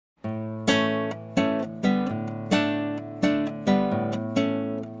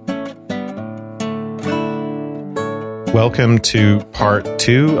Welcome to part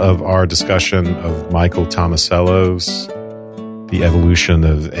 2 of our discussion of Michael Tomasello's The Evolution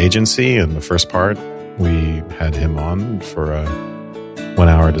of Agency. In the first part, we had him on for a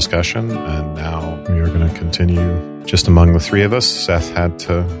 1-hour discussion, and now we are going to continue just among the three of us. Seth had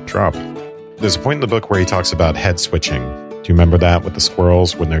to drop. There's a point in the book where he talks about head switching. Do you remember that with the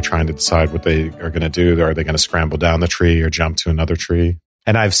squirrels when they're trying to decide what they are going to do? Are they going to scramble down the tree or jump to another tree?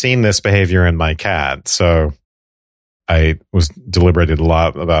 And I've seen this behavior in my cat, so I was deliberated a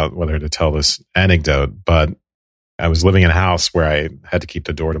lot about whether to tell this anecdote, but I was living in a house where I had to keep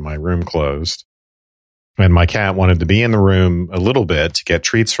the door to my room closed. And my cat wanted to be in the room a little bit to get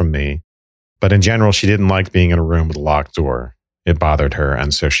treats from me. But in general, she didn't like being in a room with a locked door. It bothered her.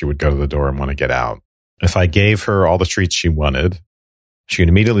 And so she would go to the door and want to get out. If I gave her all the treats she wanted, she would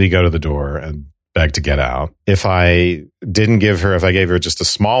immediately go to the door and beg to get out. If I gave her just a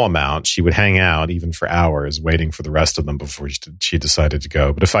small amount, she would hang out even for hours waiting for the rest of them before she decided to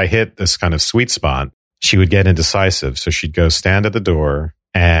go. But if I hit this kind of sweet spot, she would get indecisive. So she'd go stand at the door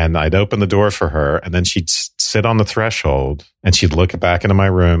and I'd open the door for her, and then she'd sit on the threshold and she'd look back into my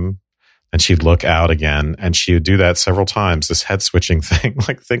room and she'd look out again. And she would do that several times, this head switching thing,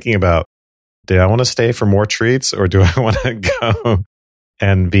 like thinking about, do I want to stay for more treats or do I want to go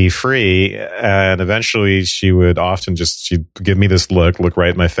and be free? And eventually she would often she'd give me this look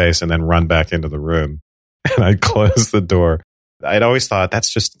right in my face, and then run back into the room. And I'd close the door. I'd always thought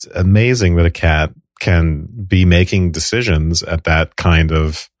that's just amazing that a cat can be making decisions at that kind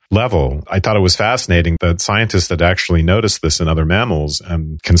of level. I thought it was fascinating that scientists had actually noticed this in other mammals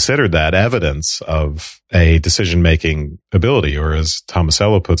and considered that evidence of a decision-making ability, or as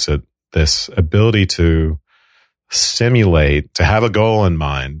Tomasello puts it, this ability to simulate, to have a goal in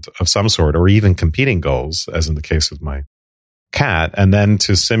mind of some sort, or even competing goals, as in the case of my cat, and then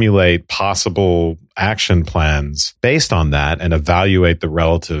to simulate possible action plans based on that and evaluate the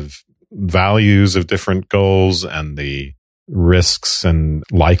relative values of different goals and the risks and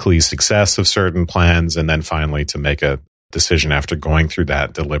likely success of certain plans, and then finally to make a decision after going through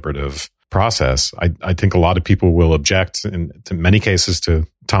that deliberative process. I think a lot of people will object in many cases to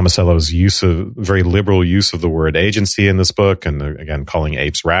Tomasello's very liberal use of the word agency in this book, and again, calling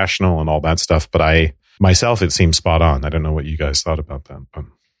apes rational and all that stuff. But myself, it seems spot on. I don't know what you guys thought about that. But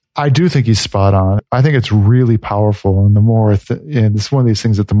I do think he's spot on. I think it's really powerful. And the more, and it's one of these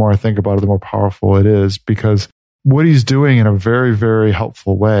things that the more I think about it, the more powerful it is, because what he's doing in a very, very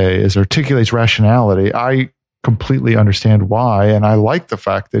helpful way is articulates rationality. I completely understand why. And I like the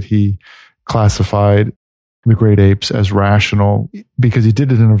fact that he classified the great apes as rational, because he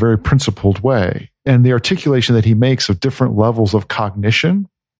did it in a very principled way. And the articulation that he makes of different levels of cognition,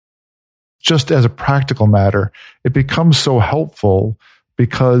 just as a practical matter, it becomes so helpful,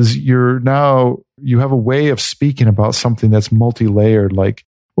 because you have a way of speaking about something that's multi-layered. Like,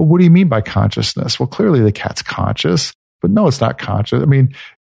 well, what do you mean by consciousness? Well, clearly the cat's conscious, but no, it's not conscious. I mean,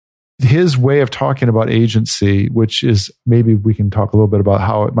 his way of talking about agency, which is, maybe we can talk a little bit about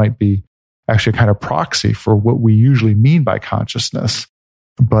how it might be actually a kind of proxy for what we usually mean by consciousness.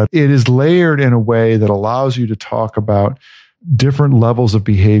 But it is layered in a way that allows you to talk about different levels of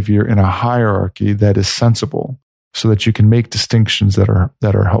behavior in a hierarchy that is sensible, so that you can make distinctions that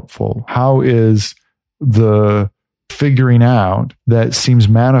are helpful. How is the figuring out that seems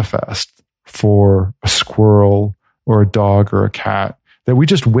manifest for a squirrel or a dog or a cat that we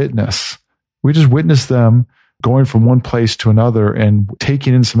just witness? We just witness them going from one place to another and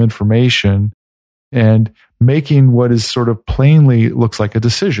taking in some information and making what is sort of plainly looks like a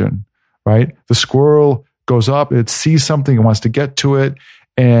decision, right? The squirrel goes up, it sees something, it wants to get to it,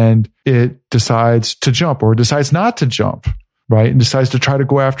 and it decides to jump or decides not to jump, right? And decides to try to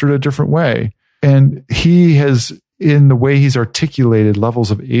go after it a different way. And he has, in the way he's articulated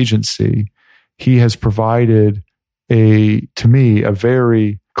levels of agency, he has provided to me, a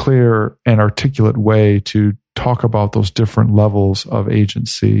very clear and articulate way to talk about those different levels of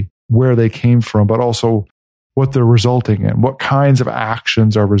agency, where they came from, but also what they're resulting in, what kinds of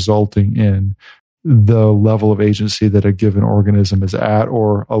actions are resulting in the level of agency that a given organism is at,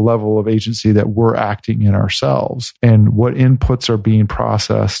 or a level of agency that we're acting in ourselves, and what inputs are being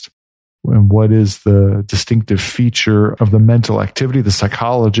processed, and what is the distinctive feature of the mental activity, the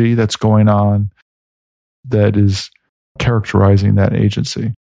psychology that's going on that is characterizing that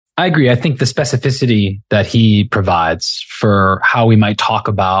agency. I agree. I think the specificity that he provides for how we might talk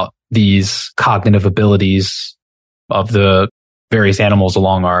about these cognitive abilities of the various animals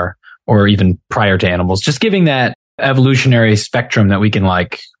along our, or even prior to animals, just giving that evolutionary spectrum that we can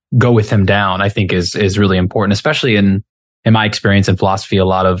like go with them down, I think is really important, especially in my experience in philosophy. A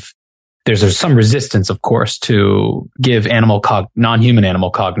lot of There's some resistance, of course, to give non-human animal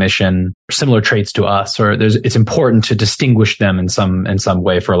cognition similar traits to us, or it's important to distinguish them in some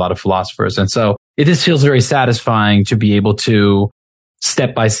way for a lot of philosophers. And so it just feels very satisfying to be able to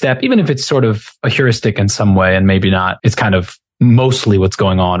step by step, even if it's sort of a heuristic in some way, and maybe not, it's kind of mostly what's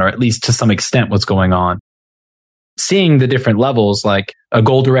going on, or at least to some extent what's going on. Seeing the different levels, like a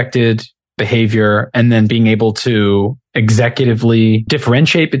goal-directed behavior, and then being able to executively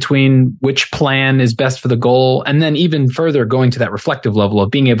differentiate between which plan is best for the goal. And then even further going to that reflective level of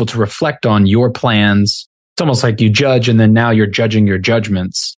being able to reflect on your plans. It's almost like you judge, and then now you're judging your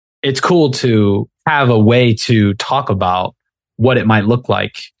judgments. It's cool to have a way to talk about what it might look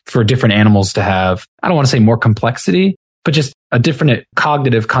like for different animals to have, I don't want to say more complexity, but just a different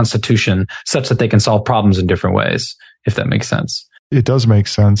cognitive constitution such that they can solve problems in different ways, if that makes sense. It does make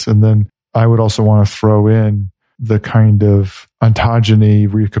sense. And then I would also want to throw in the kind of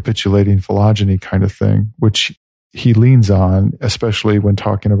ontogeny, recapitulating phylogeny kind of thing, which he leans on, especially when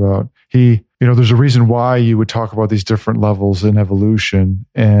talking about there's a reason why you would talk about these different levels in evolution.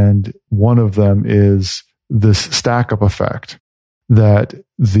 And one of them is this stack up effect that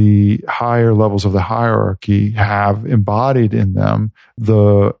the higher levels of the hierarchy have embodied in them,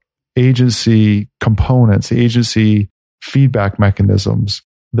 the agency components, the agency feedback mechanisms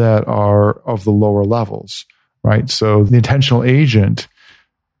that are of the lower levels, right? So the intentional agent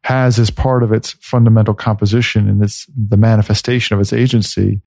has as part of its fundamental composition and the manifestation of its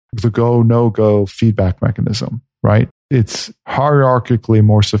agency, the go, no-go feedback mechanism, right? It's hierarchically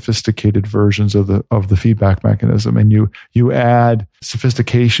more sophisticated versions of the feedback mechanism. And you add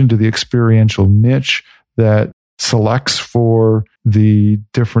sophistication to the experiential niche that selects for the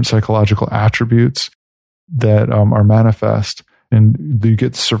different psychological attributes that are manifest. And you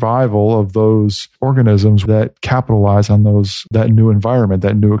get survival of those organisms that capitalize on that new environment,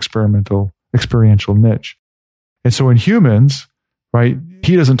 that new experiential niche. And so in humans, right,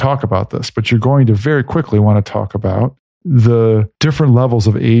 he doesn't talk about this, but you're going to very quickly want to talk about the different levels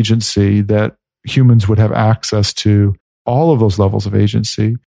of agency that humans would have access to, all of those levels of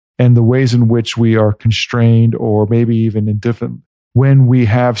agency, and the ways in which we are constrained, or maybe even indifferent, when we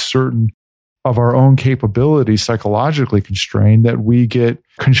have certain of our own capabilities psychologically constrained, that we get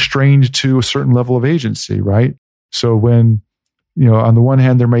constrained to a certain level of agency, right? So when, on the one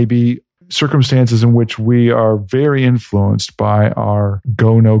hand, there may be circumstances in which we are very influenced by our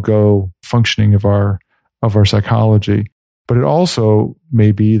go, no go functioning of our psychology. But it also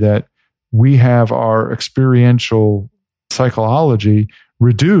may be that we have our experiential psychology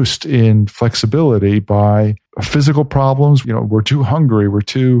reduced in flexibility by physical problems. We're too hungry, we're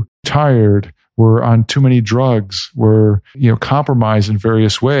too tired, we're on too many drugs, we're compromised in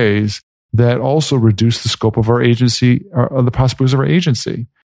various ways that also reduce the scope of our agency, or the possibilities of our agency.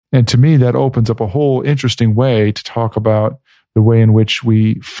 And to me, that opens up a whole interesting way to talk about the way in which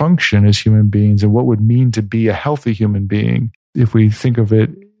we function as human beings and what would mean to be a healthy human being if we think of it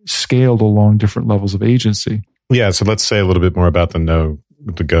scaled along different levels of agency. Yeah, so let's say a little bit more about the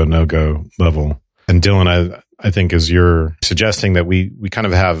go, no go level. And Dylan, I think as you're suggesting that we kind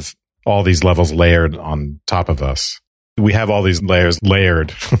of have all these levels layered on top of us. We have all these layers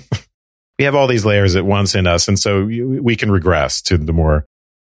layered. We have all these layers at once in us. And so we can regress to the more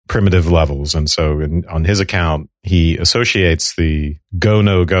primitive levels. And so on his account, he associates the go,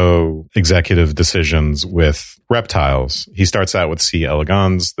 no go executive decisions with reptiles. He starts out with C.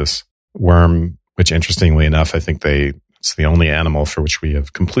 elegans, this worm, which interestingly enough, I think it's the only animal for which we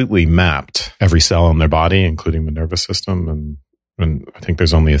have completely mapped every cell in their body, including the nervous system. And I think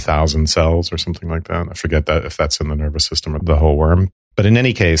there's only 1,000 cells or something like that. I forget that if that's in the nervous system or the whole worm. But in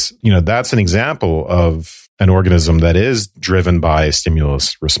any case, that's an example of an organism that is driven by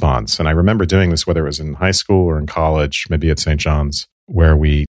stimulus response. And I remember doing this, whether it was in high school or in college, maybe at St. John's, where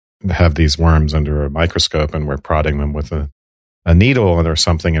we have these worms under a microscope and we're prodding them with a needle or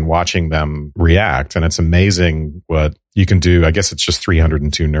something and watching them react. And it's amazing what you can do. I guess it's just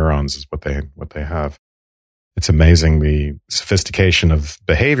 302 neurons is what they have. It's amazing the sophistication of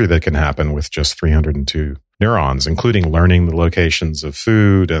behavior that can happen with just 302 neurons, including learning the locations of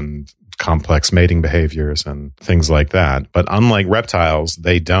food and complex mating behaviors and things like that. But unlike reptiles,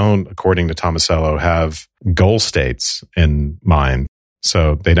 they don't, according to Tomasello, have goal states in mind.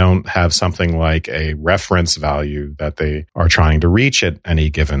 So they don't have something like a reference value that they are trying to reach at any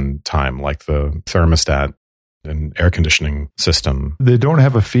given time, like the thermostat and air conditioning system. They don't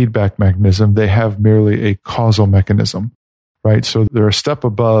have a feedback mechanism. They have merely a causal mechanism, right? So they're a step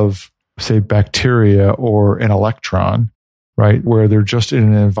above, say, bacteria or an electron, right? Where they're just in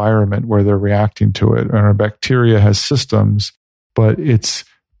an environment where they're reacting to it. And a bacteria has systems, but its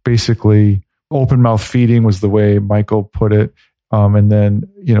basically open mouth feeding was the way Michael put it. And then,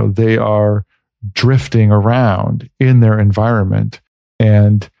 they are drifting around in their environment,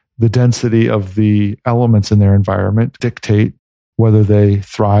 and the density of the elements in their environment dictate whether they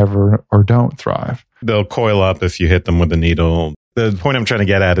thrive or don't thrive. They'll coil up if you hit them with a needle. The point I'm trying to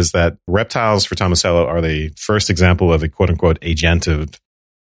get at is that reptiles for Tomasello are the first example of a quote-unquote agentive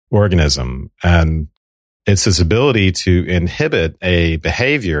organism. And it's this ability to inhibit a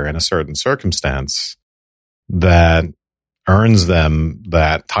behavior in a certain circumstance that earns them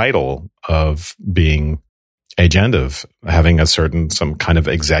that title of being agentive, having some kind of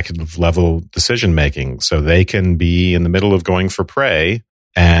executive level decision making. So they can be in the middle of going for prey,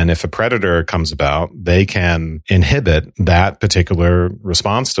 and if a predator comes about, they can inhibit that particular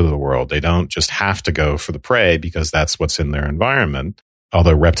response to the world. They don't just have to go for the prey because that's what's in their environment.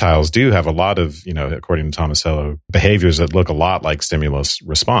 Although reptiles do have a lot of, according to Tomasello, behaviors that look a lot like stimulus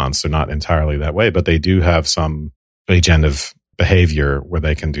response. They're not entirely that way, but they do have some agentive behavior where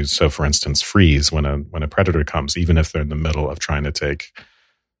they can do so. For instance, freeze when a predator comes, even if they're in the middle of trying to take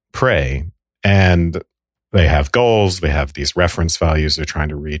prey. And they have goals. They have these reference values they're trying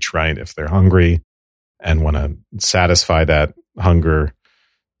to reach, right? If they're hungry and want to satisfy that hunger,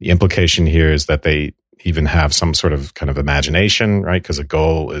 the implication here is that they even have some sort of kind of imagination, right? Because a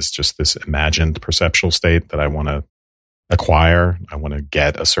goal is just this imagined perceptual state that I want to acquire. I want to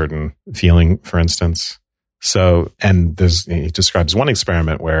get a certain feeling, for instance. So, and he describes one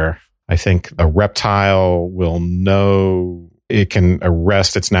experiment where I think a reptile will know it can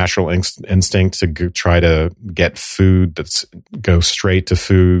arrest its natural instinct to try to get food go straight to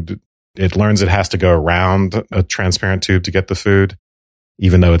food. It learns it has to go around a transparent tube to get the food,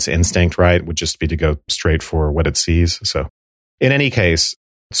 even though its instinct, right, would just be to go straight for what it sees. So in any case,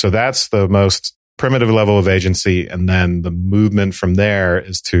 so that's the most primitive level of agency. And then the movement from there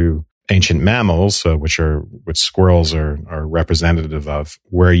is to ancient mammals, which squirrels are representative of,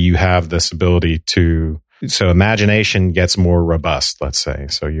 where you have this ability to, so imagination gets more robust, let's say.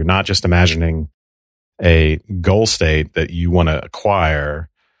 So you're not just imagining a goal state that you want to acquire.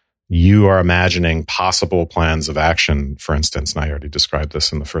 You are imagining possible plans of action, for instance, and I already described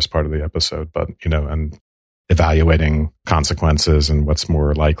this in the first part of the episode, but, and evaluating consequences and what's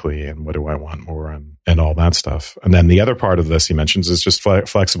more likely and what do I want more and all that stuff. And then the other part of this he mentions is just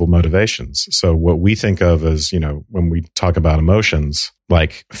flexible motivations. So what we think of as, when we talk about emotions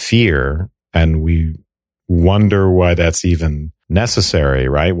like fear, and we wonder why that's even necessary,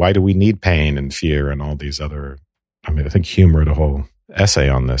 right? Why do we need pain and fear and all these other, I think Hume wrote a whole essay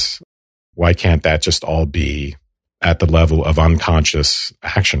on this. Why can't that just all be at the level of unconscious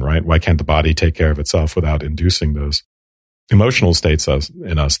action, right? Why can't the body take care of itself without inducing those emotional states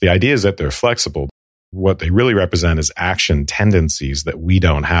in us? The idea is that they're flexible. What they really represent is action tendencies that we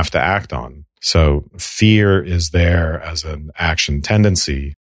don't have to act on. So fear is there as an action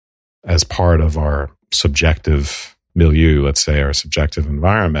tendency as part of our subjective milieu, let's say, our subjective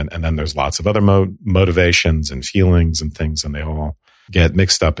environment. And then there's lots of other motivations and feelings and things, and they all get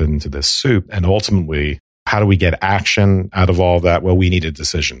mixed up into this soup. And ultimately, how do we get action out of all that? Well, we need a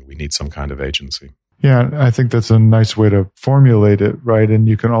decision. We need some kind of agency. Yeah, I think that's a nice way to formulate it, right? And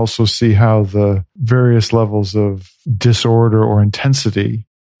you can also see how the various levels of disorder or intensity,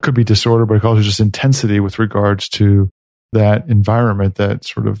 could be disorder, but also just intensity with regards to that environment, that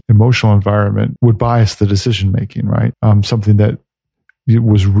sort of emotional environment, would bias the decision making, right? Something that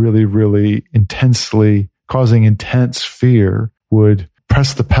was really, really intensely causing intense fear would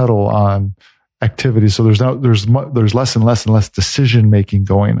press the pedal on activity. So there's less and less and less decision making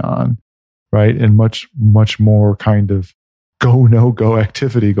going on, right? And much more kind of go, no go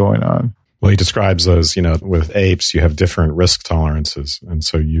activity going on. Well, he describes those, with apes, you have different risk tolerances. And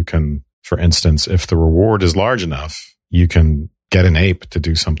so you can, for instance, if the reward is large enough, you can get an ape to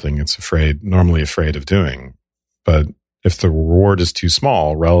do something it's normally afraid of doing. But if the reward is too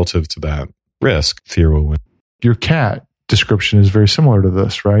small relative to that risk, fear will win. Your cat description is very similar to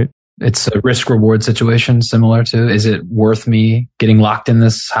this, right? It's a risk-reward situation similar to, is it worth me getting locked in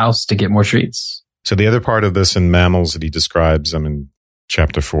this house to get more treats? So the other part of this in mammals that he describes, I'm in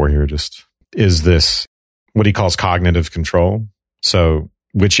chapter 4 here, is this, what he calls cognitive control. So,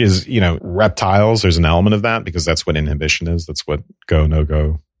 which is, reptiles, there's an element of that because that's what inhibition is. That's what go, no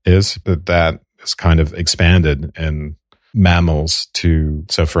go is. But that is kind of expanded in mammals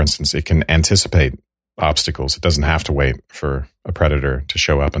so for instance, it can anticipate obstacles. It doesn't have to wait for a predator to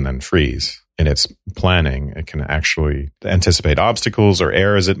show up and then freeze. In its planning, it can actually anticipate obstacles or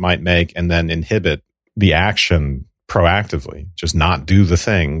errors it might make and then inhibit the action proactively, just not do the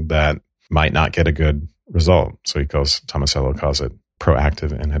thing that might not get a good result. So Tomasello calls it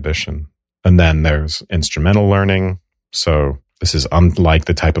proactive inhibition. And then there's instrumental learning. So this is unlike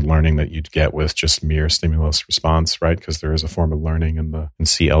the type of learning that you'd get with just mere stimulus response, right? Because there is a form of learning in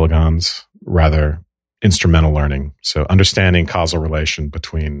C. elegans, rather instrumental learning. So understanding causal relation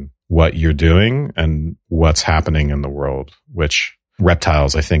between what you're doing and what's happening in the world, which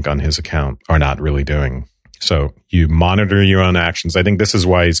reptiles, I think, on his account, are not really doing. So you monitor your own actions. I think this is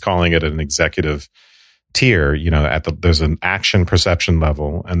why he's calling it an executive tier. There's an action perception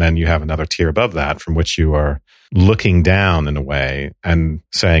level, and then you have another tier above that from which you are looking down in a way and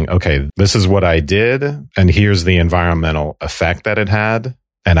saying, okay, this is what I did, and here's the environmental effect that it had.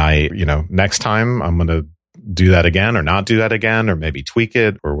 And next time I'm going to do that again or not do that again, or maybe tweak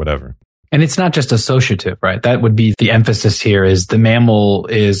it or whatever. And it's not just associative, right? That would be the emphasis here, is the mammal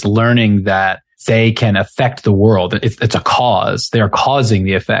is learning that they can affect the world. It's a cause. They are causing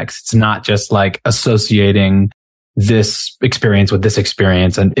the effects. It's not just like associating this experience with this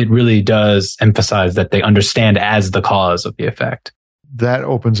experience. And it really does emphasize that they understand as the cause of the effect. That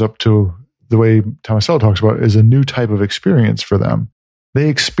opens up to the way Tomasello talks about it, is a new type of experience for them. They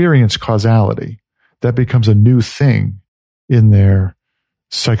experience causality. That becomes a new thing in their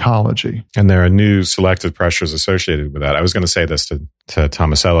psychology. And there are new selective pressures associated with that. I was going to say this to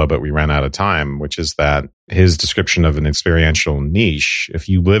Tomasello, but we ran out of time, which is that his description of an experiential niche, if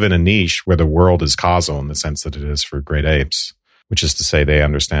you live in a niche where the world is causal in the sense that it is for great apes, which is to say they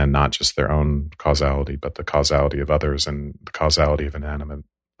understand not just their own causality, but the causality of others and the causality of inanimate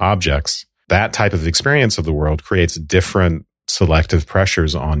objects, that type of experience of the world creates different selective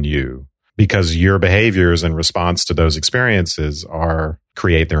pressures on you, because your behaviors in response to those experiences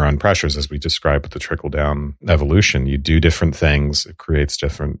create their own pressures, as we described with the trickle-down evolution. You do different things, it creates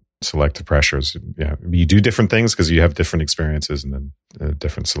different selective pressures. Yeah, you do different things because you have different experiences and then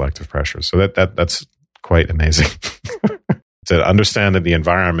different selective pressures. So that's quite amazing. To understand that the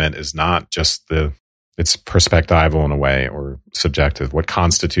environment is not just it's perspectival in a way or subjective. What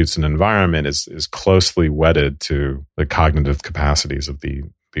constitutes an environment is closely wedded to the cognitive capacities of the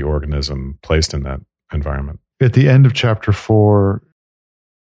organism placed in that environment. At the end of chapter 4,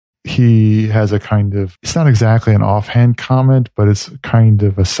 he has a kind of, it's not exactly an offhand comment, but it's kind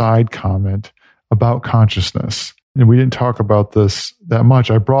of a side comment about consciousness. And we didn't talk about this that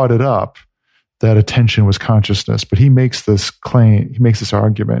much. I brought it up that attention was consciousness, but he makes this claim, he makes this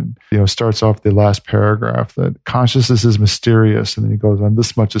argument, starts off the last paragraph that consciousness is mysterious. And then he goes on,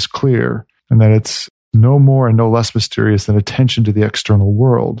 this much is clear, and that it's no more and no less mysterious than attention to the external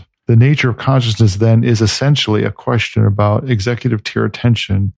world. The nature of consciousness then is essentially a question about executive tier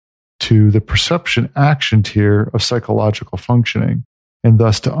attention to the perception action tier of psychological functioning. And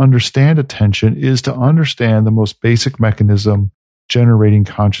thus to understand attention is to understand the most basic mechanism generating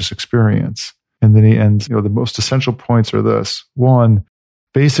conscious experience. And then he ends, the most essential points are this. 1,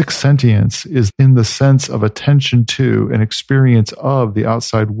 basic sentience is in the sense of attention to and experience of the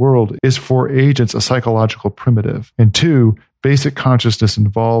outside world is for agents a psychological primitive. And 2, basic consciousness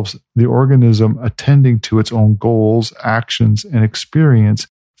involves the organism attending to its own goals, actions, and experience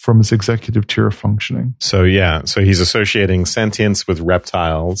from its executive tier of functioning. So he's associating sentience with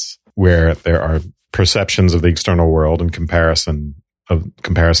reptiles, where there are perceptions of the external world and comparisons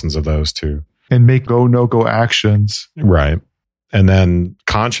of those two. And make go, no-go actions. Right. And then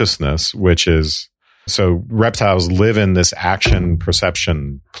consciousness, which is, so reptiles live in this action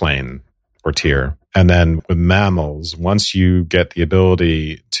perception plane or tier. And then with mammals, once you get the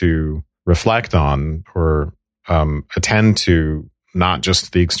ability to reflect on or attend to not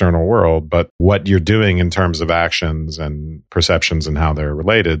just the external world, but what you're doing in terms of actions and perceptions and how they're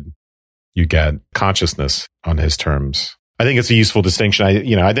related, you get consciousness on his terms. I think it's a useful distinction.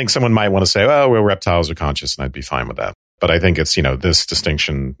 I think someone might want to say, well, reptiles are conscious, and I'd be fine with that. But I think it's, this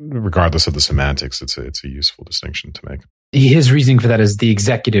distinction, regardless of the semantics, it's a useful distinction to make. His reasoning for that is the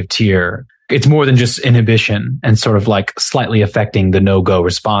executive tier. It's more than just inhibition and sort of like slightly affecting the no-go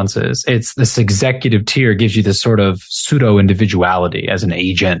responses. It's this executive tier gives you this sort of pseudo-individuality as an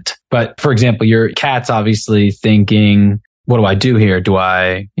agent. But for example, your cat's obviously thinking, what do I do here? Do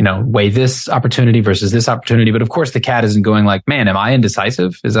I, weigh this opportunity versus this opportunity? But of course, the cat isn't going like, man, am I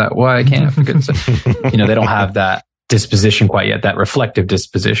indecisive? Is that why I can't? So, they don't have that disposition quite yet, that reflective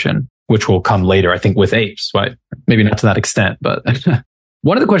disposition, which will come later, I think, with apes, right? Maybe not to that extent, but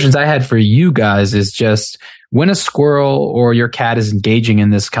one of the questions I had for you guys is just when a squirrel or your cat is engaging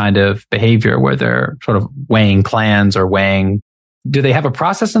in this kind of behavior where they're sort of weighing plans or do they have a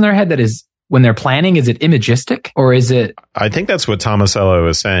process in their head that is, when they're planning, is it imagistic or is it? I think that's what Tomasello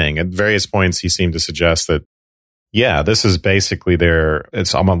is saying. At various points, he seemed to suggest that Yeah, this is basically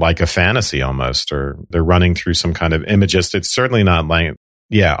it's almost like a fantasy almost, or they're running through some kind of imagist. It's certainly not like,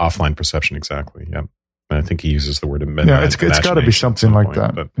 offline perception, exactly. Yeah. And I think he uses the word imagination. It's got to be something like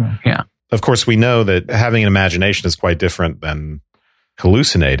that. But, of course, we know that having an imagination is quite different than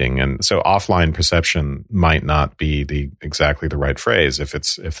hallucinating. And so offline perception might not be exactly the right phrase if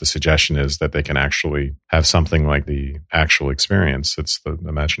the suggestion is that they can actually have something like the actual experience. The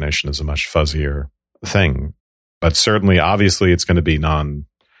imagination is a much fuzzier thing. But certainly, obviously, it's going to be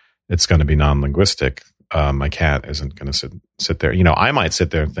non-linguistic. My cat isn't going to sit there. I might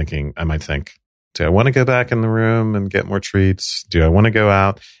sit there I might think, do I want to go back in the room and get more treats? Do I want to go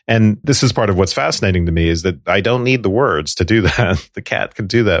out? And this is part of what's fascinating to me is that I don't need the words to do that. The cat can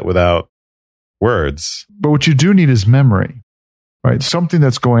do that without words. But what you do need is memory, right? Something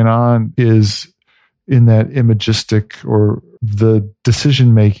that's going on is in that imagistic or the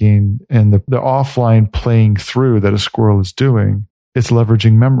decision-making and the offline playing through that a squirrel is doing, it's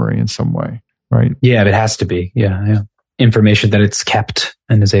leveraging memory in some way, right? Yeah, it has to be. Yeah. Information that it's kept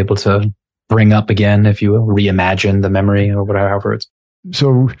and is able to bring up again, if you will, reimagine the memory or whatever it's.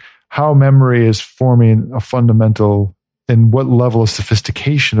 So how memory is forming a fundamental and what level of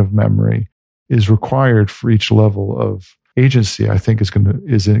sophistication of memory is required for each level of agency, I think is going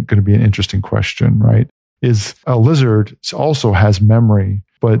to be an interesting question, right? Is a lizard also has memory,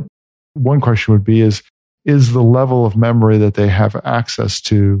 but one question would be is the level of memory that they have access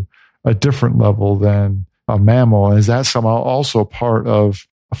to a different level than a mammal? And is that somehow also part of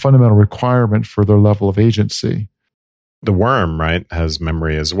a fundamental requirement for their level of agency? The worm, right, has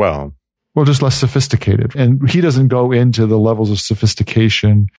memory as well. Well, just less sophisticated. And he doesn't go into the levels of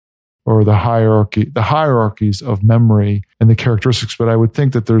sophistication or the hierarchies of memory and the characteristics, but I would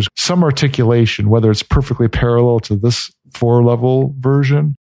think that there's some articulation, whether it's perfectly parallel to this 4-level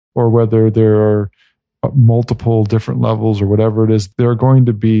version or whether there are multiple different levels or whatever it is, there's going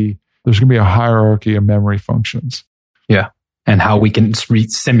to be a hierarchy of memory functions. Yeah. And how we can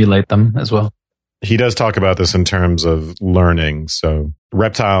simulate them as well. He does talk about this in terms of learning. So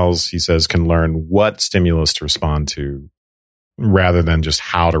reptiles, he says, can learn what stimulus to respond to rather than just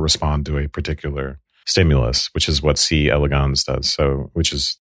how to respond to a particular stimulus, which is what C. elegans does. So, which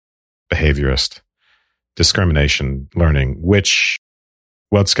is behaviorist discrimination learning, what's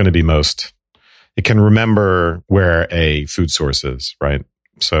going to be most, it can remember where a food source is, right?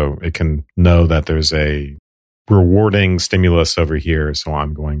 So it can know that there's a rewarding stimulus over here. So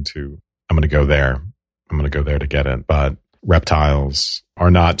I'm going to go there. I'm going to go there to get it. But reptiles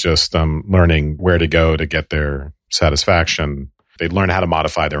are not just learning where to go to get their satisfaction. They learn how to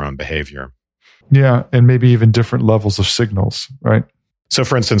modify their own behavior. Yeah, and maybe even different levels of signals, right? So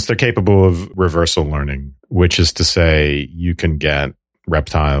for instance, they're capable of reversal learning, which is to say you can get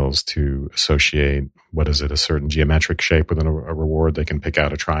reptiles to associate, a certain geometric shape within a reward. They can pick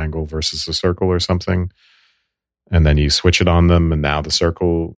out a triangle versus a circle or something. And then you switch it on them, and now the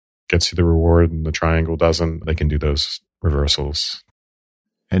circle gets you the reward and the triangle doesn't. They can do those reversals.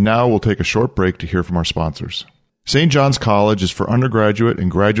 And now we'll take a short break to hear from our sponsors. St. John's College is for undergraduate and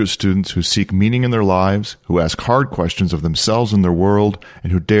graduate students who seek meaning in their lives, who ask hard questions of themselves and their world,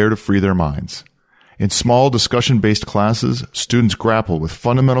 and who dare to free their minds. In small discussion-based classes, students grapple with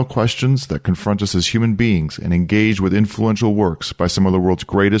fundamental questions that confront us as human beings and engage with influential works by some of the world's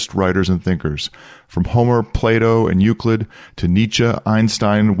greatest writers and thinkers, from Homer, Plato, and Euclid to Nietzsche,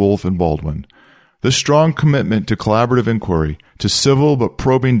 Einstein, Woolf, and Baldwin. This strong commitment to collaborative inquiry, to civil but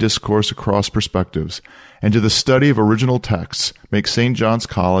probing discourse across perspectives, and to the study of original texts makes St. John's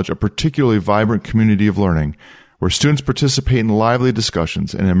College a particularly vibrant community of learning, where students participate in lively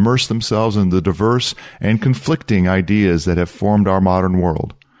discussions and immerse themselves in the diverse and conflicting ideas that have formed our modern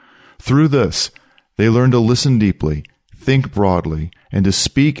world. Through this, they learn to listen deeply, think broadly, and to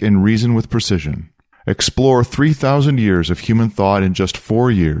speak and reason with precision. Explore 3,000 years of human thought in just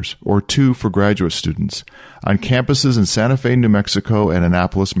 4 years, or 2 for graduate students, on campuses in Santa Fe, New Mexico, and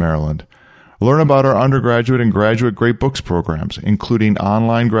Annapolis, Maryland. Learn about our undergraduate and graduate Great Books programs, including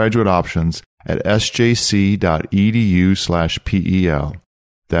online graduate options, at sjc.edu/PEL.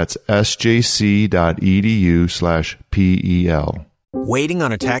 That's sjc.edu/PEL. Waiting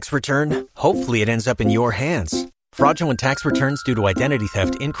on a tax return? Hopefully it ends up in your hands. Fraudulent tax returns due to identity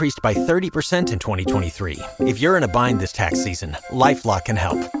theft increased by 30% in 2023. If you're in a bind this tax season, LifeLock can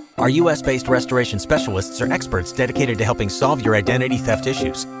help. Our U.S.-based restoration specialists are experts dedicated to helping solve your identity theft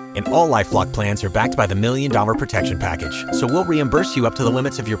issues. And all LifeLock plans are backed by the $1 Million Protection Package. So we'll reimburse you up to the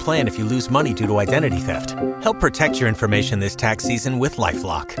limits of your plan if you lose money due to identity theft. Help protect your information this tax season with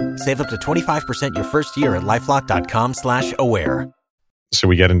LifeLock. Save up to 25% your first year at LifeLock.com/aware. So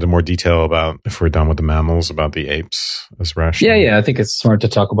we get into more detail about, if we're done with the mammals, about the apes as rational. Yeah. I think it's smart to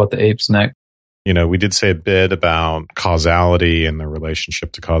talk about the apes next. We did say a bit about causality and the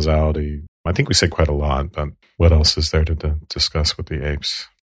relationship to causality. I think we said quite a lot, but what else is there to discuss with the apes?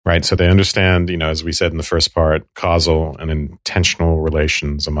 Right. So they understand, as we said in the first part, causal and intentional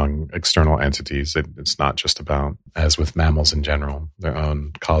relations among external entities. It's not just about, as with mammals in general, their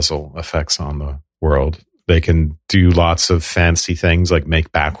own causal effects on the world. They can do lots of fancy things like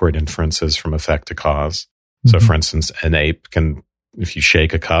make backward inferences from effect to cause. So for instance, an ape can, if you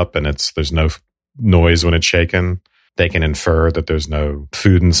shake a cup and there's no noise when it's shaken, they can infer that there's no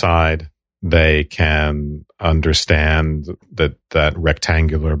food inside. They can understand that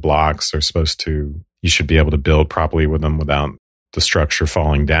rectangular blocks are you should be able to build properly with them without the structure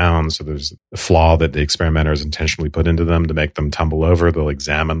falling down. So there's a flaw that the experimenters intentionally put into them to make them tumble over. They'll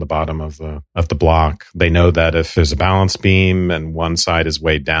examine the bottom of the block. They know that if there's a balance beam and one side is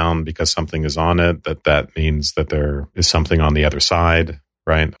weighed down because something is on it, that means that there is something on the other side,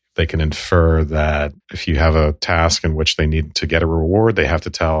 right? They can infer that if you have a task in which they need to get a reward, they have to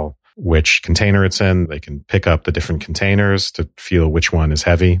tell which container it's in. They can pick up the different containers to feel which one is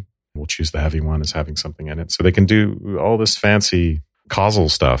heavy. We'll choose the heavy one as having something in it. So they can do all this fancy causal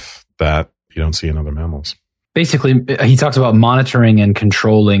stuff that you don't see in other mammals. Basically, he talks about monitoring and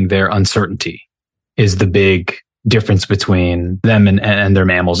controlling their uncertainty is the big difference between them and their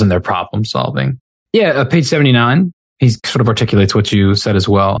mammals and their problem solving. Yeah, page 79, he sort of articulates what you said as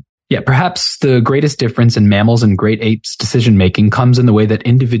well. Yeah, perhaps the greatest difference in mammals and great apes' decision-making comes in the way that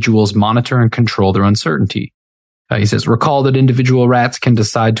individuals monitor and control their uncertainty. He says, recall that individual rats can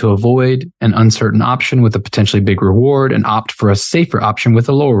decide to avoid an uncertain option with a potentially big reward and opt for a safer option with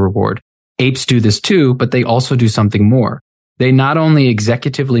a lower reward. Apes do this too, but they also do something more. They not only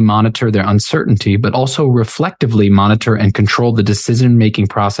executively monitor their uncertainty, but also reflectively monitor and control the decision-making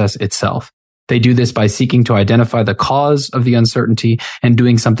process itself. They do this by seeking to identify the cause of the uncertainty and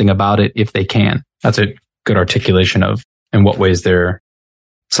doing something about it if they can. That's a good articulation of in what ways their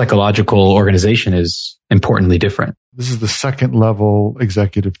psychological organization is importantly different. This is the second level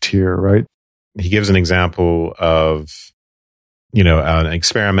executive tier, right? He gives an example of, an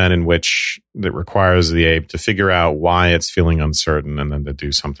experiment in which that requires the ape to figure out why it's feeling uncertain and then to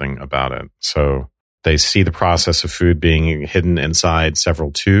do something about it. So they see the process of food being hidden inside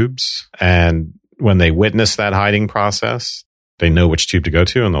several tubes. And when they witness that hiding process, they know which tube to go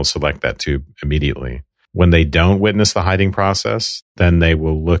to and they'll select that tube immediately. When they don't witness the hiding process, then they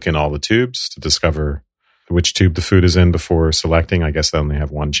will look in all the tubes to discover which tube the food is in before selecting. I guess they only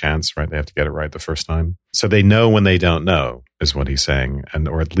have one chance, right? They have to get it right the first time. So they know when they don't know, is what he's saying.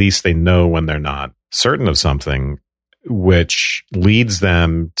 Or at least they know when they're not certain of something, which leads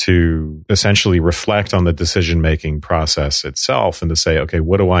them to essentially reflect on the decision-making process itself and to say, okay,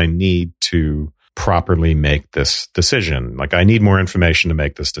 what do I need to properly make this decision? Like, I need more information to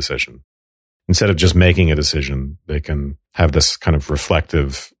make this decision. Instead of just making a decision, they can have this kind of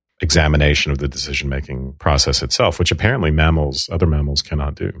reflective examination of the decision-making process itself, which apparently other mammals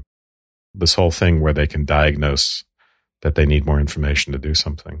cannot do. This whole thing where they can diagnose that they need more information to do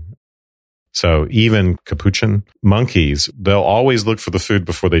something. So even capuchin monkeys, they'll always look for the food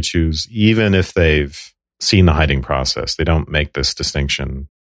before they choose, even if they've seen the hiding process. They don't make this distinction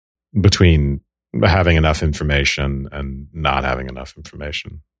between having enough information and not having enough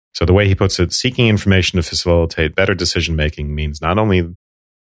information. So the way he puts it, seeking information to facilitate better decision-making means not only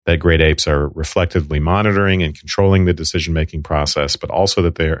that great apes are reflectively monitoring and controlling the decision-making process, but also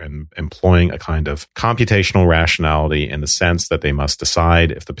that they're employing a kind of computational rationality in the sense that they must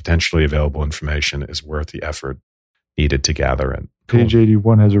decide if the potentially available information is worth the effort needed to gather it. Page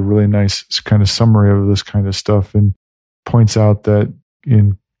 81 has a really nice kind of summary of this kind of stuff and points out that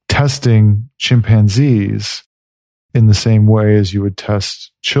in testing chimpanzees, in the same way as you would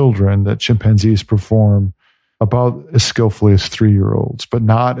test children, that chimpanzees perform about as skillfully as 3-year-olds, but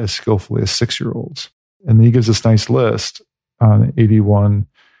not as skillfully as 6-year-olds. And then he gives this nice list on 81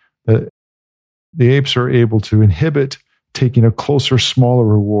 that the apes are able to inhibit taking a closer, smaller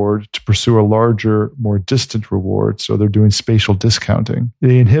reward to pursue a larger, more distant reward. So they're doing spatial discounting.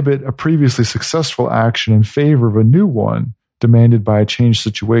 They inhibit a previously successful action in favor of a new one demanded by a changed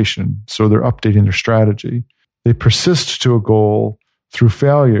situation. So they're updating their strategy. They persist to a goal through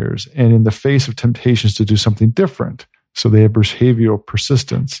failures and in the face of temptations to do something different. So they have behavioral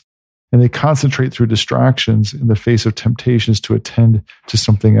persistence. And they concentrate through distractions in the face of temptations to attend to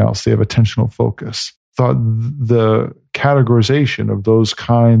something else. They have attentional focus. Thought the categorization of those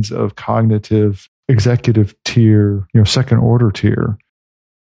kinds of cognitive executive tier, second order tier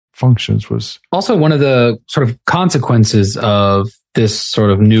functions was also one of the sort of consequences of this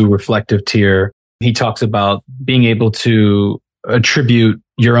sort of new reflective tier, he talks about being able to attribute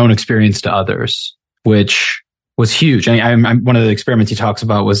your own experience to others, which was huge. I'm one of the experiments he talks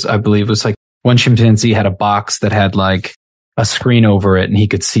about was, I believe, was like one chimpanzee had a box that had like a screen over it and he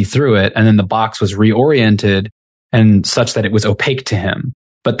could see through it. And then the box was reoriented and such that it was opaque to him.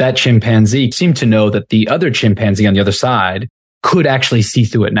 But that chimpanzee seemed to know that the other chimpanzee on the other side could actually see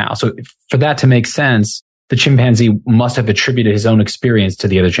through it now. So for that to make sense, the chimpanzee must have attributed his own experience to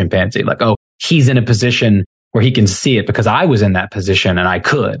the other chimpanzee. Like, oh, he's in a position where he can see it because I was in that position and I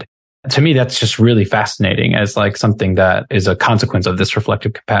could. To me, that's just really fascinating as like something that is a consequence of this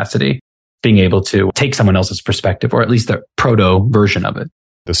reflective capacity, being able to take someone else's perspective, or at least the proto version of it.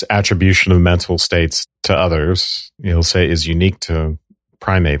 This attribution of mental states to others, he'll say, is unique to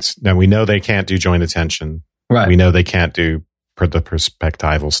primates. Now, we know they can't do joint attention. Right. We know they can't do the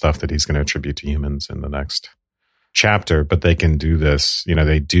perspectival stuff that he's going to attribute to humans in the next chapter, but they can do this.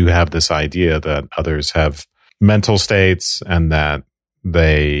 They do have this idea that others have mental states and that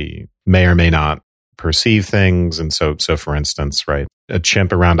they may or may not perceive things. And so for instance, right, a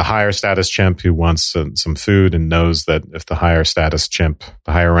chimp around a higher status chimp who wants some food and knows that if the higher status chimp,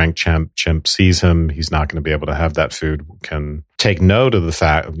 the higher ranked chimp sees him, he's not going to be able to have that food, can take note of the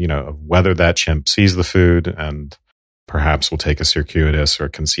fact, of whether that chimp sees the food and perhaps will take a circuitous or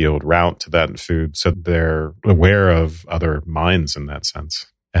concealed route to that food. So they're aware of other minds in that sense.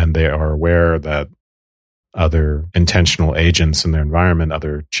 And they are aware that other intentional agents in their environment,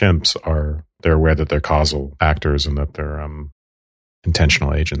 other chimps, they're aware that they're causal actors and that they're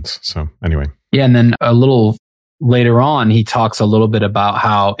intentional agents. So anyway. Yeah. And then a little later on, he talks a little bit about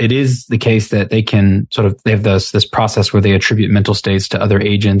how it is the case that they can they have this process where they attribute mental states to other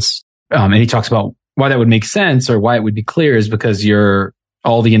agents. And he talks about why that would make sense, or why it would be clear, is because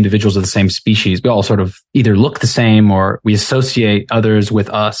all the individuals of the same species. We all sort of either look the same or we associate others with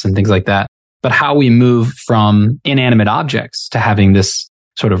us and things like that. But how we move from inanimate objects to having this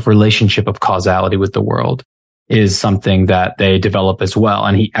sort of relationship of causality with the world is something that they develop as well.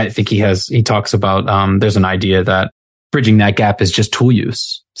 And I think he talks about, there's an idea that bridging that gap is just tool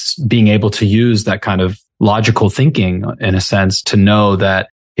use, being able to use that kind of logical thinking in a sense to know that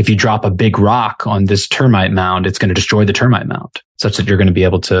if you drop a big rock on this termite mound, it's going to destroy the termite mound such that you're going to be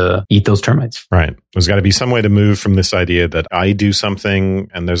able to eat those termites. Right. There's got to be some way to move from this idea that I do something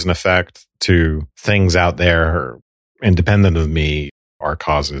and there's an effect to things out there independent of me are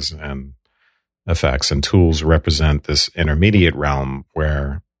causes and effects, and tools represent this intermediate realm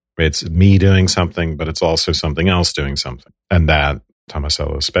where it's me doing something, but it's also something else doing something. And that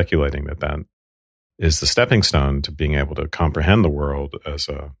Tomasello is speculating that is the stepping stone to being able to comprehend the world as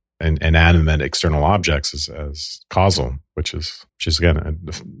inanimate external objects as causal, which is again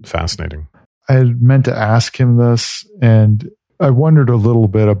fascinating. I had meant to ask him this, and I wondered a little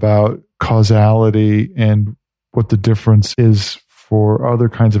bit about causality and what the difference is for other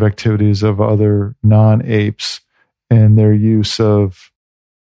kinds of activities of other non-apes and their use of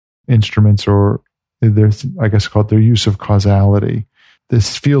instruments, or there's, I guess, called their use of causality.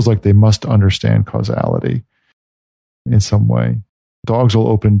 This feels like they must understand causality in some way. Dogs will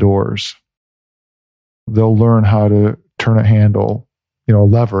open doors. They'll learn how to turn a handle, a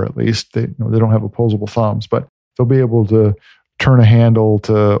lever at least. They don't have opposable thumbs, but they'll be able to turn a handle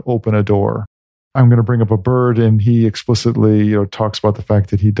to open a door. I'm going to bring up a bird, and he explicitly, talks about the fact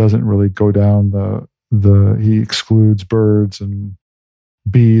that he doesn't really go down he excludes birds and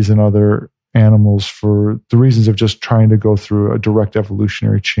bees and other animals for the reasons of just trying to go through a direct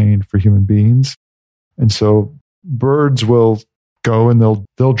evolutionary chain for human beings. And so birds will go and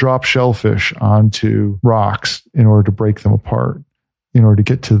they'll drop shellfish onto rocks in order to break them apart, in order to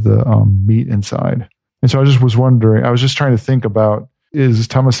get to the meat inside. And so I just was wondering, I was just trying to think about, is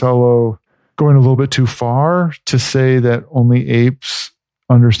Tomasello going a little bit too far to say that only apes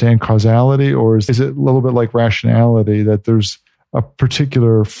understand causality, or is it a little bit like rationality, that there's a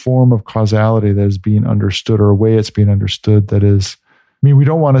particular form of causality that is being understood, or a way it's being understood that is, we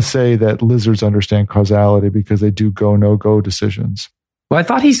don't want to say that lizards understand causality because they do go, no-go decisions. Well, I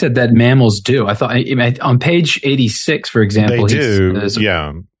thought he said that mammals do. I thought on page 86, for example, they do.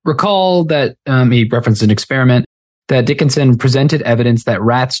 Yeah. Recall that he referenced an experiment that Dickinson presented evidence that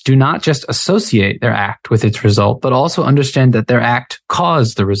rats do not just associate their act with its result, but also understand that their act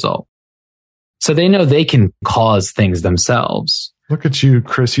caused the result. So they know they can cause things themselves. Look at you,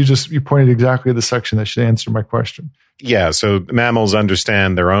 Chris. You pointed exactly at the section that should answer my question. Yeah. So mammals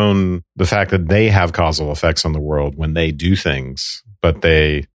understand the fact that they have causal effects on the world when they do things, but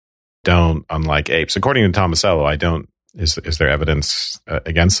they don't, unlike apes. According to Tomasello, is there evidence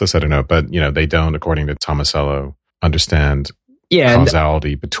against this? I don't know. But, they don't, according to Tomasello, understand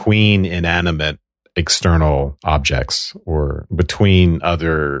causality between inanimate external objects or between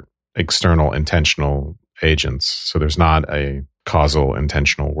other external intentional agents. So there's not a causal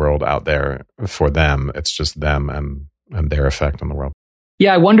intentional world out there for them. It's just them and their effect on the world.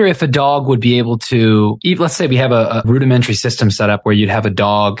 Yeah, I wonder if a dog would be able to, let's say we have a rudimentary system set up where you'd have a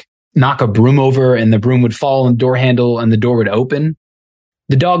dog knock a broom over and the broom would fall on the door handle and the door would open.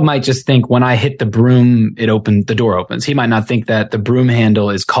 The dog might just think when I hit the broom, the door opens. He might not think that the broom handle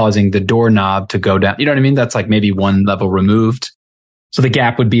is causing the doorknob to go down. You know what I mean? That's like maybe one level removed. So the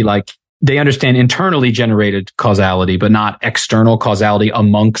gap would be like, they understand internally generated causality, but not external causality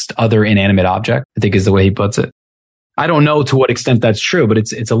amongst other inanimate objects, I think is the way he puts it. I don't know to what extent that's true, but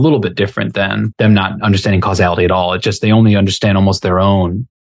it's a little bit different than them not understanding causality at all. It's just they only understand almost their own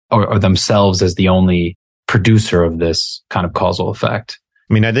or themselves as the only producer of this kind of causal effect.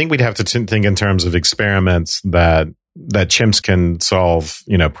 I mean, I think we'd have to think in terms of experiments that chimps can solve,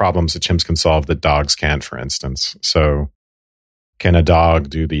 problems that chimps can solve that dogs can't, for instance. So can a dog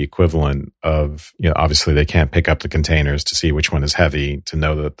do the equivalent of, obviously they can't pick up the containers to see which one is heavy to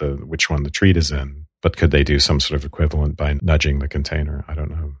know that which one the treat is in, but could they do some sort of equivalent by nudging the container? I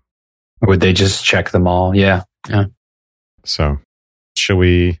don't know. Or would they just check them all? Yeah. So shall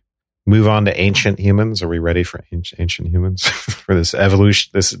we move on to ancient humans? Are we ready for ancient humans for this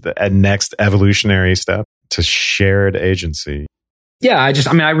evolution? This is the next evolutionary step to shared agency. Yeah,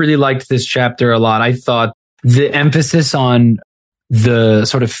 I really liked this chapter a lot. I thought the emphasis on the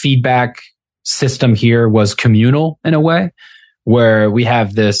sort of feedback system here was communal in a way, where we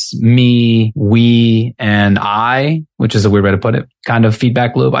have this me, we, and I, which is a weird way to put it, kind of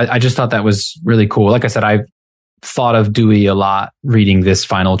feedback loop. I just thought that was really cool. Like I said, I've thought of Dewey a lot reading this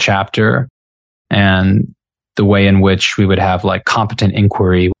final chapter, and the way in which we would have like competent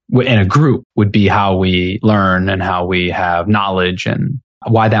inquiry in a group would be how we learn and how we have knowledge and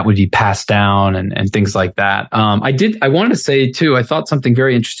why that would be passed down and things like that. I wanted to say too, I thought something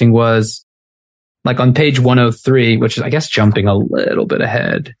very interesting was like on page 103, which is, I guess, jumping a little bit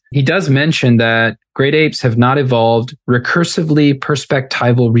ahead. He does mention that great apes have not evolved recursively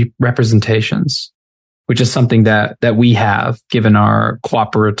perspectival representations, which is something that we have given our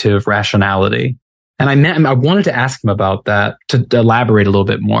cooperative rationality. And I wanted to ask him about that to elaborate a little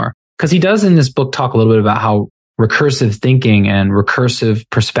bit more, because he does in this book talk a little bit about how recursive thinking and recursive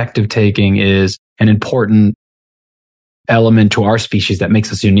perspective taking is an important element to our species that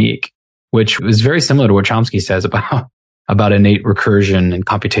makes us unique, which is very similar to what Chomsky says about innate recursion and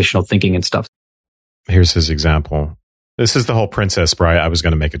computational thinking and stuff. Here's his example. This is the whole Princess Bride. I was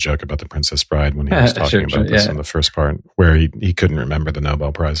going to make a joke about the Princess Bride when he was talking about this in the first part, where he couldn't remember the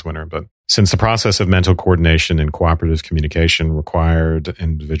Nobel Prize winner. But since the process of mental coordination and cooperative communication required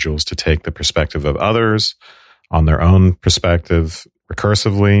individuals to take the perspective of others on their own perspective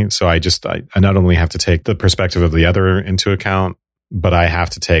recursively, so I not only have to take the perspective of the other into account, but I have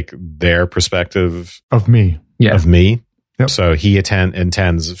to take their perspective of me. Yeah. Of me. Yep. So he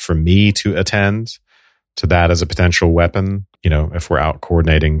intends for me to attend to that as a potential weapon. If we're out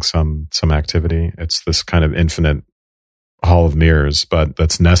coordinating some activity, it's this kind of infinite hall of mirrors, but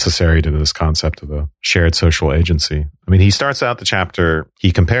that's necessary to this concept of a shared social agency. I mean, he starts out the chapter,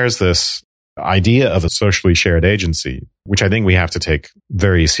 he compares this idea of a socially shared agency, which I think we have to take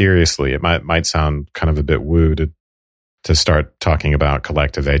very seriously. It might sound kind of a bit woo to start talking about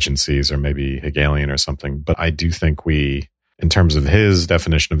collective agencies or maybe Hegelian or something. But I do think we, in terms of his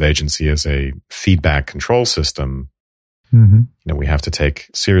definition of agency as a feedback control system, we have to take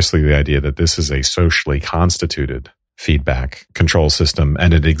seriously the idea that this is a socially constituted feedback control system,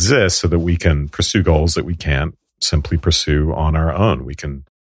 and it exists so that we can pursue goals that we can't simply pursue on our own. We can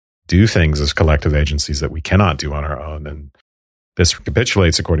do things as collective agencies that we cannot do on our own. And this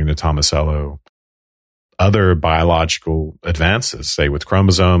recapitulates, according to Tomasello, other biological advances, say with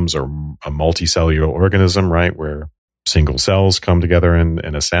chromosomes or a multicellular organism, right, where single cells come together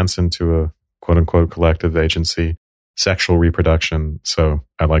in a sense into a quote unquote collective agency, sexual reproduction. So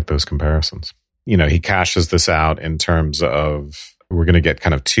I like those comparisons. He cashes this out in terms of, we're going to get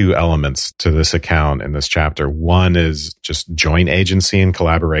kind of two elements to this account in this chapter. One is just joint agency and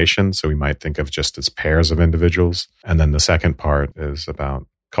collaboration. So we might think of just as pairs of individuals. And then the second part is about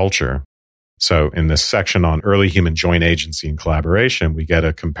culture. So in this section on early human joint agency and collaboration, we get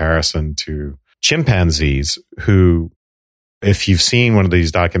a comparison to chimpanzees who, if you've seen one of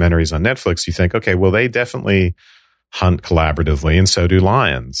these documentaries on Netflix, you think, okay, well, they definitely hunt collaboratively, and so do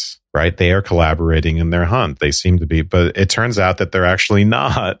lions, right? They are collaborating in their hunt. They seem to be, but it turns out that they're actually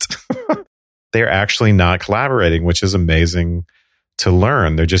not. They're actually not collaborating, which is amazing to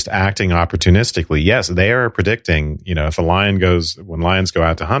learn. They're just acting opportunistically. Yes, they are predicting, if when lions go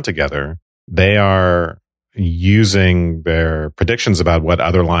out to hunt together, they are using their predictions about what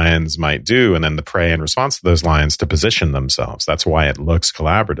other lions might do, and then the prey in response to those lions to position themselves. That's why it looks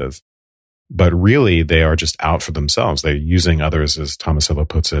collaborative. But really, they are just out for themselves. They're using others, as Tomasello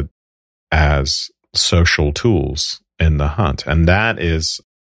puts it, as social tools in the hunt. And that is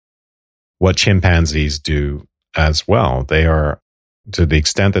what chimpanzees do as well. They are, to the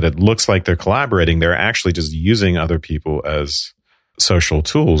extent that it looks like they're collaborating, they're actually just using other people as social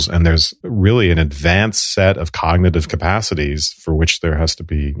tools. And there's really an advanced set of cognitive capacities for which there has to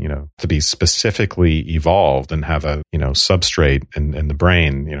be, to be specifically evolved and have a, substrate in the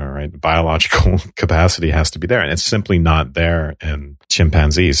brain, right? Biological capacity has to be there. And it's simply not there in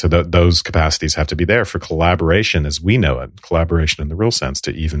chimpanzees. So those capacities have to be there for collaboration as we know it, collaboration in the real sense,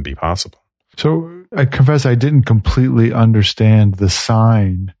 to even be possible. So I confess I didn't completely understand the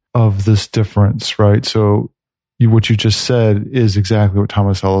sign of this difference, right? So what you just said is exactly what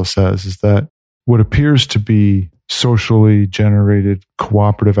Tomasello says, is that what appears to be socially generated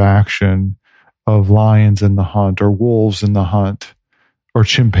cooperative action of lions in the hunt or wolves in the hunt or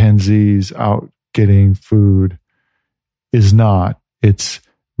chimpanzees out getting food is not. It's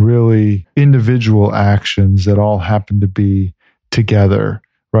really individual actions that all happen to be together,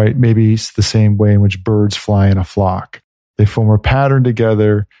 right? Maybe it's the same way in which birds fly in a flock. They form a pattern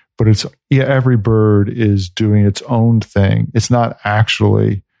together, but every bird is doing its own thing. It's not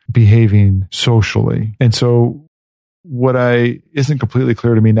actually behaving socially. And so what isn't completely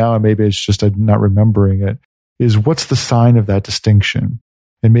clear to me now, and maybe it's just I'm not remembering it, is what's the sign of that distinction?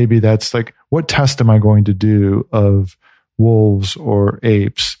 And maybe that's like, what test am I going to do of wolves or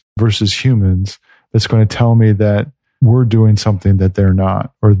apes versus humans that's going to tell me that we're doing something that they're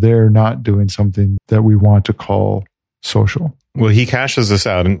not, or they're not doing something that we want to call social? Well, he cashes this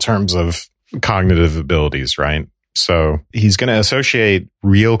out in terms of cognitive abilities, right? So he's going to associate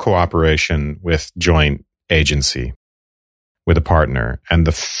real cooperation with joint agency with a partner. And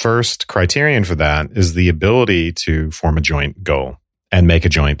the first criterion for that is the ability to form a joint goal and make a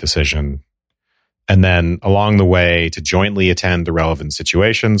joint decision. And then along the way to jointly attend to relevant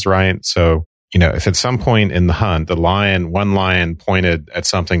situations, right? So, if at some point in the hunt, one lion pointed at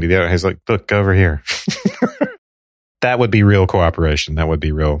something to the other, he's like, look, over here. That would be real cooperation. That would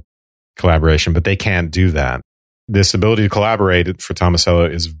be real collaboration, but they can't do that. This ability to collaborate for Tomasello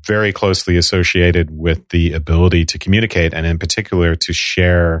is very closely associated with the ability to communicate, and in particular to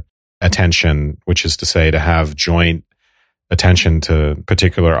share attention, which is to say to have joint attention to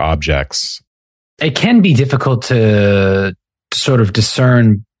particular objects. It can be difficult to sort of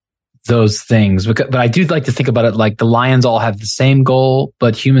discern those things, but I do like to think about it like the lions all have the same goal,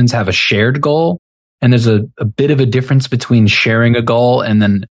 but humans have a shared goal. And there's a bit of a difference between sharing a goal and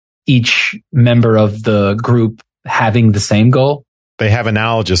then each member of the group having the same goal. They have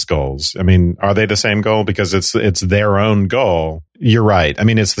analogous goals. I mean, are they the same goal? Because it's their own goal. You're right. I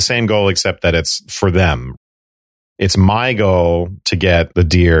mean, it's the same goal, except that it's for them. It's my goal to get the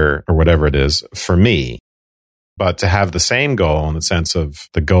deer or whatever it is for me. But to have the same goal in the sense of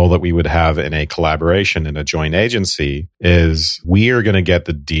the goal that we would have in a collaboration in a joint agency is we are going to get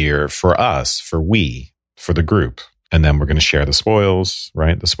the deer for us, for the group. And then we're going to share the spoils,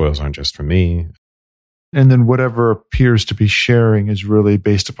 right? The spoils aren't just for me. And then whatever appears to be sharing is really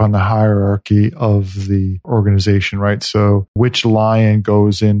based upon the hierarchy of the organization, right? So which lion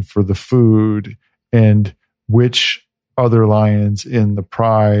goes in for the food and which other lions in the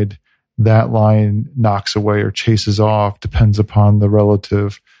pride that lion knocks away or chases off depends upon the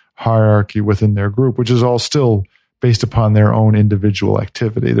relative hierarchy within their group, which is all still based upon their own individual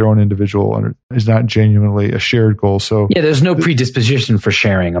activity. Their own individual is not genuinely a shared goal. So yeah, there's no predisposition for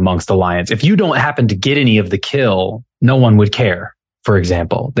sharing amongst the lions. If you don't happen to get any of the kill, no one would care, for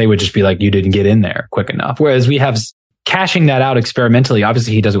example. They would just be like, you didn't get in there quick enough. Whereas we have cashing that out experimentally.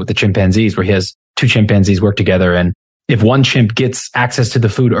 Obviously, he does it with the chimpanzees, where he has two chimpanzees work together. And if one chimp gets access to the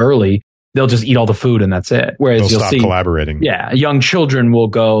food early, they'll just eat all the food and that's it. Whereas they'll stop collaborating. Yeah, young children will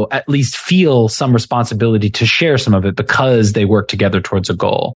go at least feel some responsibility to share some of it because they work together towards a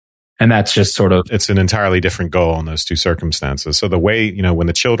goal. And that's just sort of... It's an entirely different goal in those two circumstances. So the way, when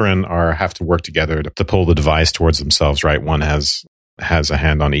the children have to work together to pull the device towards themselves, right? One has a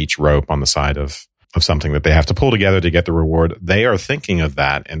hand on each rope on the side of something that they have to pull together to get the reward. They are thinking of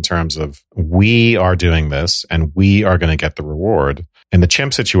that in terms of, we are doing this and we are going to get the reward. In the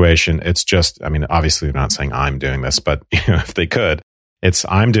chimp situation, it's just, obviously they're not saying I'm doing this, but if they could, it's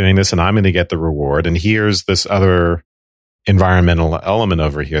I'm doing this and I'm going to get the reward. And here's this other environmental element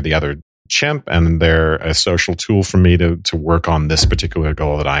over here, the other chimp, and they're a social tool for me to work on this particular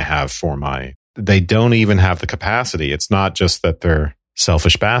goal that I have for they don't even have the capacity. It's not just that they're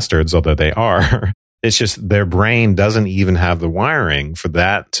selfish bastards, although they are. It's just their brain doesn't even have the wiring for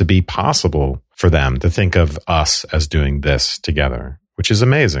that to be possible for them to think of us as doing this together, which is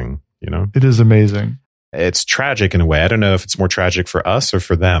amazing, It is amazing. It's tragic in a way. I don't know if it's more tragic for us or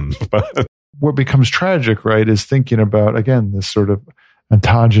for them. But what becomes tragic, right, is thinking about, again, this sort of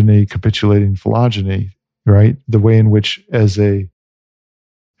ontogeny, capitulating phylogeny, right? The way in which as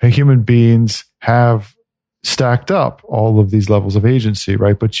human beings have stacked up all of these levels of agency,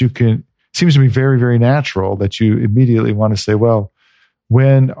 right? But seems to be very, very natural that you immediately want to say, well,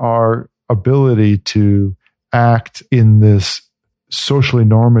 when our ability to act in this socially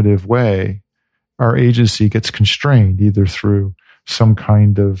normative way, our agency gets constrained either through some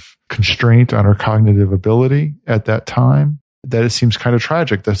kind of constraint on our cognitive ability at that time, that it seems kind of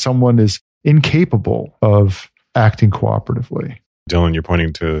tragic that someone is incapable of acting cooperatively. Dylan, you're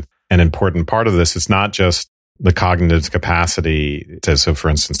pointing to an important part of this. It's not just the cognitive capacity so for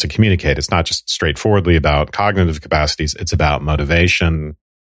instance, to communicate. It's not just straightforwardly about cognitive capacities. It's about motivation,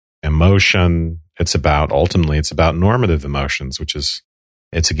 emotion. Ultimately, it's about normative emotions,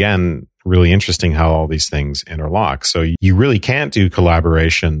 it's again, really interesting how all these things interlock. So you really can't do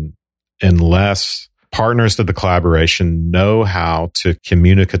collaboration unless partners to the collaboration know how to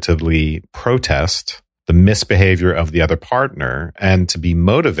communicatively protest the misbehavior of the other partner and to be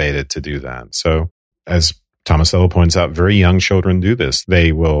motivated to do that. So as Tomasello points out, very young children do this.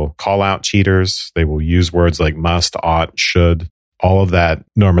 They will call out cheaters. They will use words like must, ought, should, all of that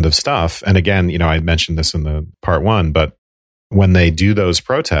normative stuff. And again, I mentioned this in the part 1, but when they do those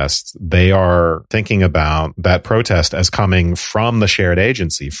protests, they are thinking about that protest as coming from the shared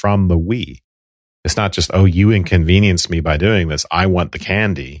agency, from the we. It's not just, oh, you inconvenienced me by doing this. I want the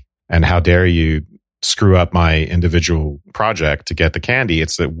candy. And how dare you screw up my individual project to get the candy?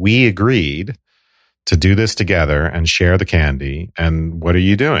 It's that we agreed to do this together and share the candy. And what are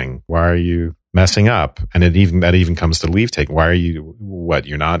you doing? Why are you messing up? And that even comes to leave taking. Why are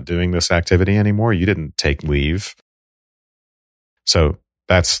you're not doing this activity anymore? You didn't take leave. So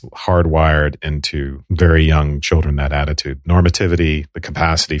that's hardwired into very young children, that attitude. Normativity, the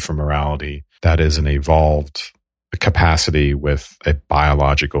capacity for morality, that is an evolved capacity with a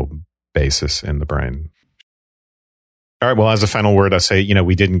biological basis in the brain. All right, well, as a final word, I say,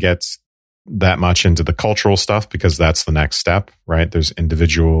 we didn't get that much into the cultural stuff because that's the next step, right? There's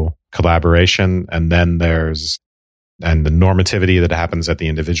individual collaboration, and then there's the normativity that happens at the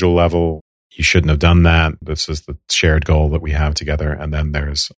individual level. You shouldn't have done that. This is the shared goal that we have together. And then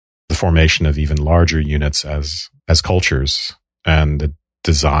there's the formation of even larger units as cultures and the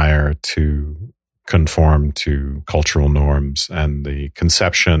desire to conform to cultural norms and the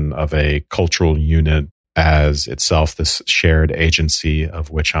conception of a cultural unit as itself this shared agency of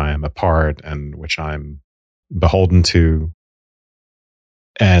which I am a part and which I'm beholden to.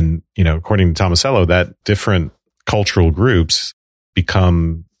 And, according to Tomasello, that different cultural groups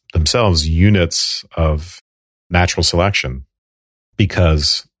become themselves units of natural selection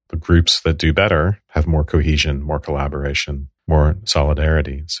because the groups that do better have more cohesion, more collaboration, more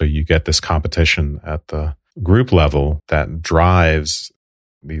solidarity. So you get this competition at the group level that drives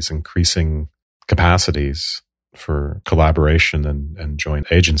these increasing capacities for collaboration and joint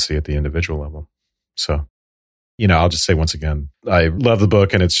agency at the individual level. So, I'll just say once again, I love the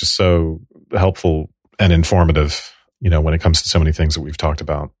book and it's just so helpful and informative, when it comes to so many things that we've talked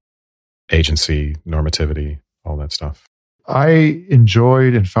about. Agency, normativity, all that stuff. I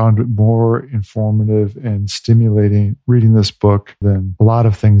enjoyed and found it more informative and stimulating reading this book than a lot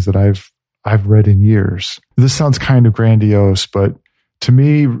of things that I've read in years. This sounds kind of grandiose, but to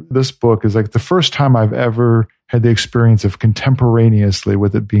me, this book is like the first time I've ever had the experience of contemporaneously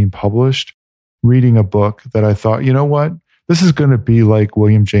with it being published, reading a book that I thought, you know what? This is going to be like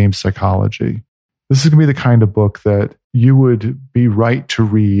William James Psychology. This is going to be the kind of book that you would be right to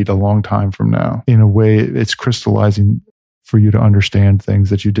read a long time from now. In a way, it's crystallizing for you to understand things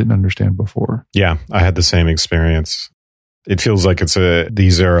that you didn't understand before. Yeah, I had the same experience. It feels like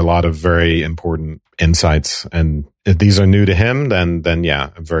these are a lot of very important insights. And if these are new to him, then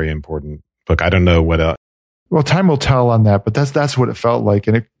yeah, a very important book. I don't know what else. Well, time will tell on that, but that's what it felt like.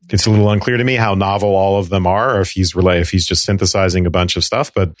 And it's a little unclear to me how novel all of them are, or if he's just synthesizing a bunch of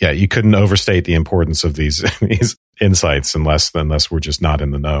stuff. But yeah, you couldn't overstate the importance of these insights unless we're just not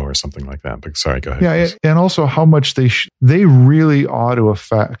in the know or something like that. But sorry, go ahead. Yeah, and also how much they really ought to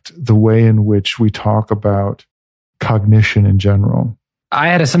affect the way in which we talk about cognition in general. I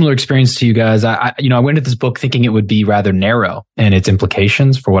had a similar experience to you guys. I went into this book thinking it would be rather narrow in its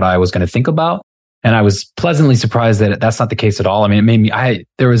implications for what I was going to think about. And I was pleasantly surprised that that's not the case at all. I mean, it made me,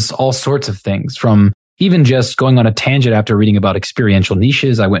 there was all sorts of things, from even just going on a tangent after reading about experiential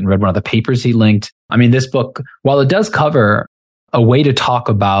niches. I went and read one of the papers he linked. I mean, this book, while it does cover a way to talk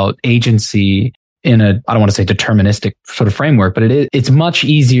about agency in I don't want to say deterministic sort of framework, but it's much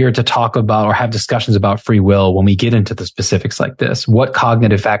easier to talk about or have discussions about free will when we get into the specifics like this. What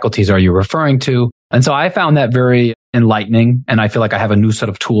cognitive faculties are you referring to? And so I found that very enlightening. And I feel like I have a new set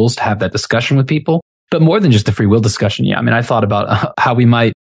of tools to have that discussion with people. But more than just the free will discussion. Yeah. I mean, I thought about how we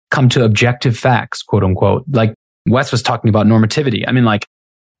might come to objective facts, quote unquote. Like Wes was talking about normativity. I mean, like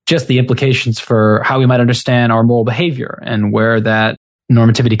just the implications for how we might understand our moral behavior and where that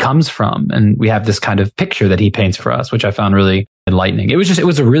normativity comes from. And we have this kind of picture that he paints for us, which I found really enlightening. It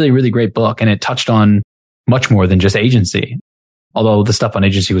was a really, really great book. And it touched on much more than just agency, although the stuff on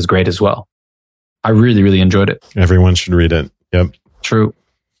agency was great as well. I really, really enjoyed it. Everyone should read it. Yep. True.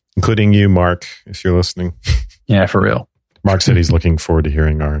 Including you, Mark, if you're listening. Yeah, for real. Mark said he's looking forward to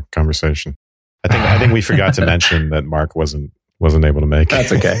hearing our conversation. I think we forgot to mention that Mark wasn't able to make it.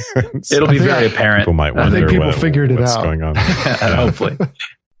 That's okay. It'll be very apparent. People might wonder what's going on. Yeah. Hopefully.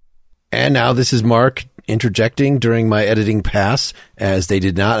 And now this is Mark interjecting during my editing pass, as they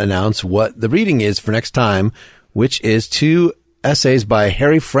did not announce what the reading is for next time, which is 2 essays by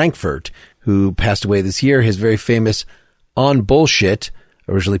Harry Frankfurt, who passed away this year. His very famous On Bullshit,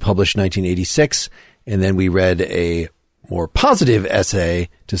 originally published in 1986. And then we read a more positive essay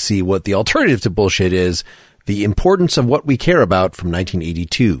to see what the alternative to bullshit is, The Importance of What We Care About, from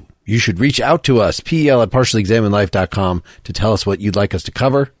 1982. You should reach out to us, pel@partiallyexaminedlife.com, to tell us what you'd like us to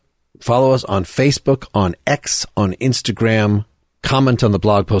cover. Follow us on Facebook, on X, on Instagram. Comment on the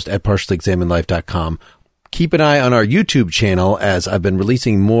blog post at partiallyexaminedlife.com. Keep an eye on our YouTube channel, as I've been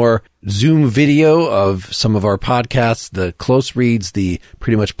releasing more Zoom video of some of our podcasts, the close reads, the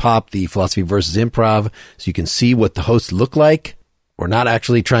Pretty Much Pop, the Philosophy versus Improv, so you can see what the hosts look like. We're not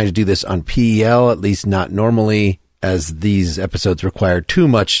actually trying to do this on PEL, at least not normally, as these episodes require too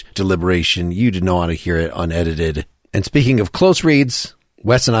much deliberation. You didn't want to hear it unedited. And speaking of close reads,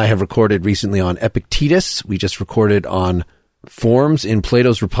 Wes and I have recorded recently on Epictetus. We just recorded on Forms in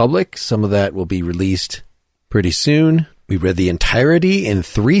Plato's Republic. Some of that will be released pretty soon. We read the entirety in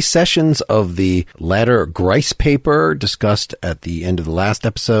 3 sessions of the latter Grice paper discussed at the end of the last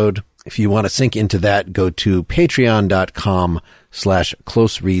episode. If you want to sink into that, go to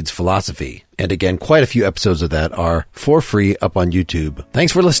patreon.com/closereadsphilosophy. And again, quite a few episodes of that are for free up on YouTube.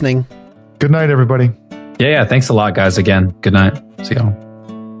 Thanks for listening. Good night, everybody. Yeah. Thanks a lot, guys. Again, good night. See y'all.